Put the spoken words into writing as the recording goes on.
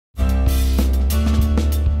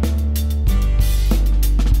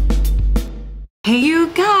Hey you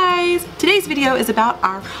guys! Today's video is about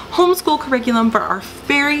our homeschool curriculum for our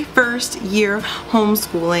very first year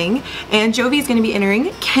homeschooling, and Jovi is going to be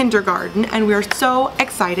entering kindergarten and we're so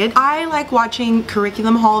excited. I like watching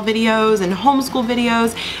curriculum haul videos and homeschool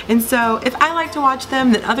videos, and so if I like to watch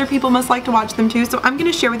them, then other people must like to watch them too. So I'm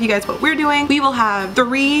going to share with you guys what we're doing. We will have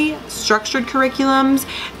 3 structured curriculums,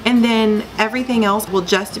 and then everything else will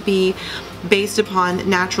just be based upon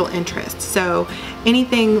natural interests. So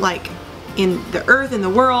anything like in the earth, in the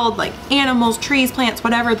world, like animals, trees, plants,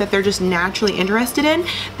 whatever that they're just naturally interested in,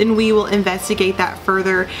 then we will investigate that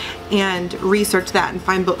further and research that and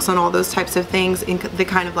find books on all those types of things in the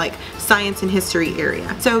kind of like science and history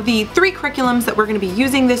area. So the 3 curriculums that we're going to be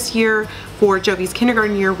using this year for Jovi's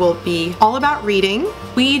kindergarten year will be all about reading.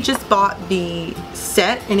 We just bought the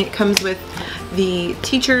set and it comes with the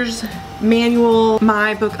teacher's manual,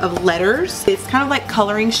 my book of letters. It's kind of like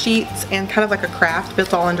coloring sheets and kind of like a craft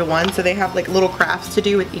built all into one, so they have like little crafts to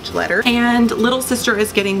do with each letter. And little sister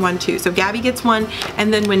is getting one too, so Gabby gets one,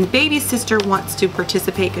 and then when baby sister wants to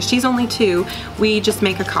participate, because she's only 2, we just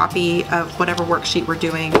make a copy of whatever worksheet we're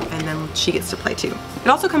doing and then she gets to play too. It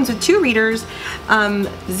also comes with 2 readers,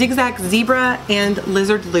 Zigzag Zebra and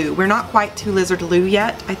Lizard Lou. We're not quite to Lizard Lou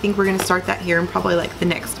yet. I think we're going to start that here in probably like the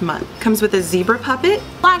next month. Comes with a zebra puppet,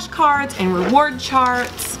 flashcards, and reward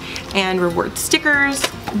charts and reward stickers.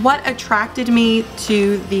 What attracted me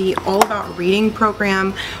to the All About Reading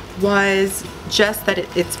program was just that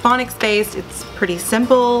it's phonics based, it's pretty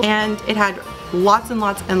simple, and it had lots and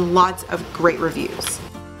lots and lots of great reviews.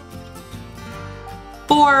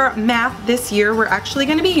 For math this year, we're actually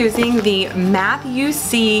going to be using the Math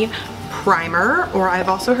UC primer, or I've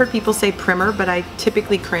also heard people say primer, but I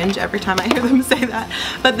typically cringe every time I hear them say that.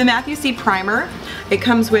 But the Math UC primer, it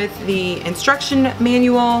comes with the instruction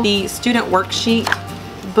manual, the student worksheet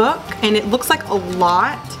book, and it looks like a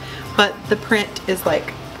lot, but the print is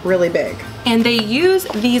like really big. And they use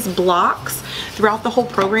these blocks throughout the whole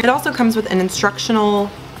program. It also comes with an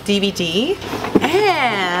instructional DVD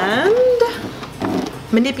and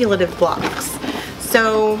manipulative blocks.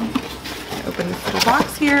 So open this little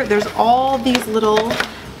box here. There's all these little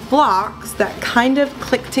blocks that kind of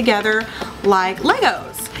click together like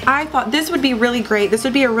Legos. I thought this would be really great. This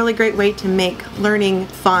would be a really great way to make learning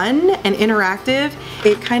fun and interactive.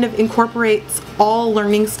 It kind of incorporates all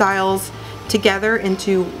learning styles together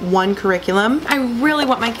into one curriculum. I really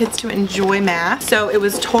want my kids to enjoy math, so it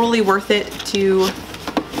was totally worth it to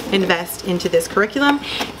invest into this curriculum,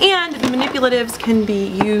 and the manipulatives can be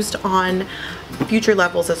used on future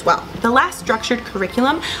levels as well. The last structured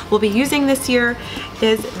curriculum we'll be using this year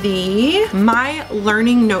is the My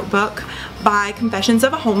Learning Notebook by Confessions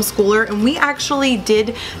of a Homeschooler, and we actually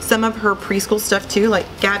did some of her preschool stuff too. Like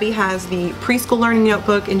Gabby has the preschool learning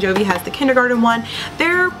notebook and Jovi has the kindergarten one.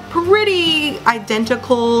 They're pretty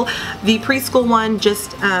identical. The preschool one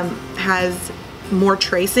just has more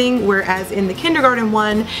tracing, whereas in the kindergarten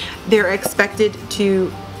one they're expected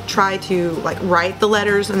to try to like write the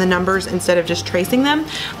letters and the numbers instead of just tracing them.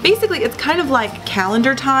 Basically it's kind of like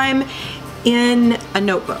calendar time in a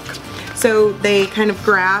notebook. So they kind of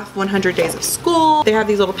graph 100 days of school. They have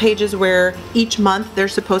these little pages where each month they're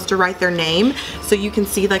supposed to write their name, so you can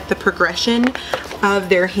see like the progression of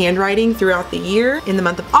their handwriting throughout the year. In the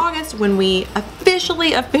month of August, when we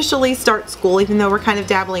officially start school, even though we're kind of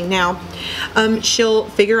dabbling now, she'll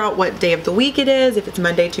figure out what day of the week it is, if it's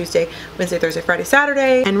Monday, Tuesday, Wednesday, Thursday, Friday,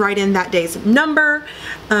 Saturday, and write in that day's number.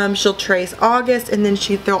 She'll trace August, and then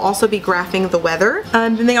they'll also be graphing the weather.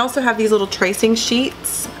 And they also have these little tracing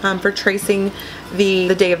sheets for tracing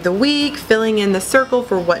the day of the week, filling in the circle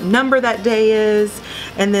for what number that day is,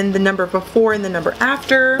 and then the number before and the number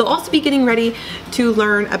after. They'll also be getting ready to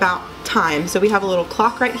learn about time. So we have a little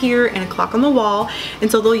clock right here and a clock on the wall,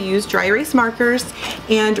 and so they'll use dry erase markers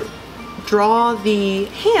and draw the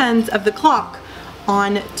hands of the clock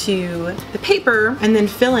onto the paper and then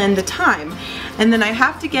fill in the time. And then I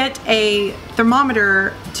have to get a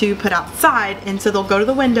thermometer to put outside, and so they'll go to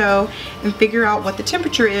the window and figure out what the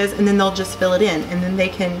temperature is, and then they'll just fill it in, and then they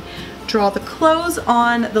can draw the clothes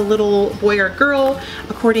on the little boy or girl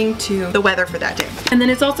according to the weather for that day. And then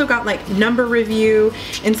it's also got like number review,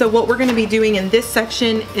 and so what we're going to be doing in this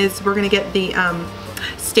section is we're going to get the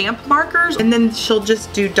stamp markers, and then she'll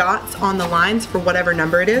just do dots on the lines for whatever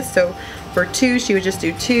number it is. So For 2, she would just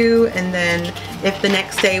do 2, and then if the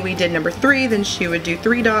next day we did number 3, then she would do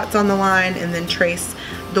 3 dots on the line and then trace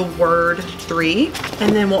the word 3.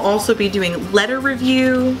 And then we'll also be doing letter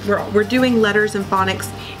review. We're doing letters and phonics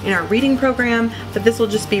in our reading program, but this will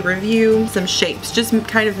just be review some shapes, just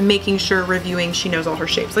kind of making sure reviewing she knows all her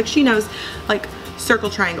shapes. Like she knows like circle,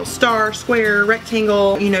 triangle, star, square,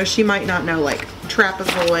 rectangle. You know, she might not know like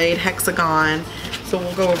trapezoid, hexagon. So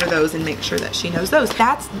we'll go over those and make sure that she knows those.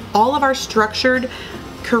 That's all of our structured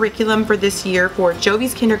curriculum for this year for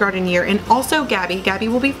Jovi's kindergarten year, and also Gabby. Gabby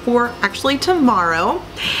will be 4 actually tomorrow,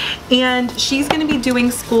 and she's going to be doing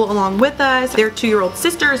school along with us. Their 2-year-old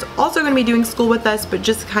sister is also going to be doing school with us, but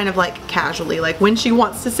just kind of like casually, like when she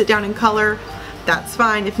wants to sit down and color, that's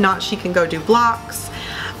fine. If not, she can go do blocks.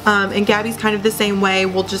 And Gabby's kind of the same way.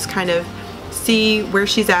 We'll just kind of see where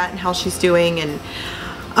she's at and how she's doing, and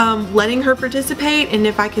letting her participate, and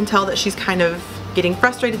if I can tell that she's kind of getting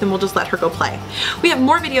frustrated, then we'll just let her go play. We have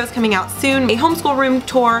more videos coming out soon. A homeschool room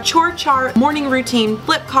tour, chore chart, morning routine,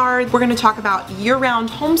 flip card. We're going to talk about year-round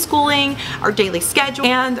homeschooling, our daily schedule,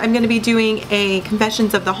 and I'm going to be doing a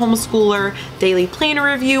Confessions of the Homeschooler daily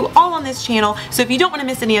planner review, all on this channel. So if you don't want to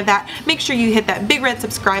miss any of that, make sure you hit that big red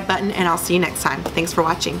subscribe button, and I'll see you next time. Thanks for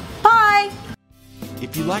watching. Bye!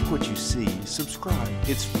 If you like what you see, subscribe.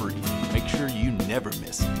 It's free. Make sure you never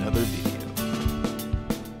miss another video.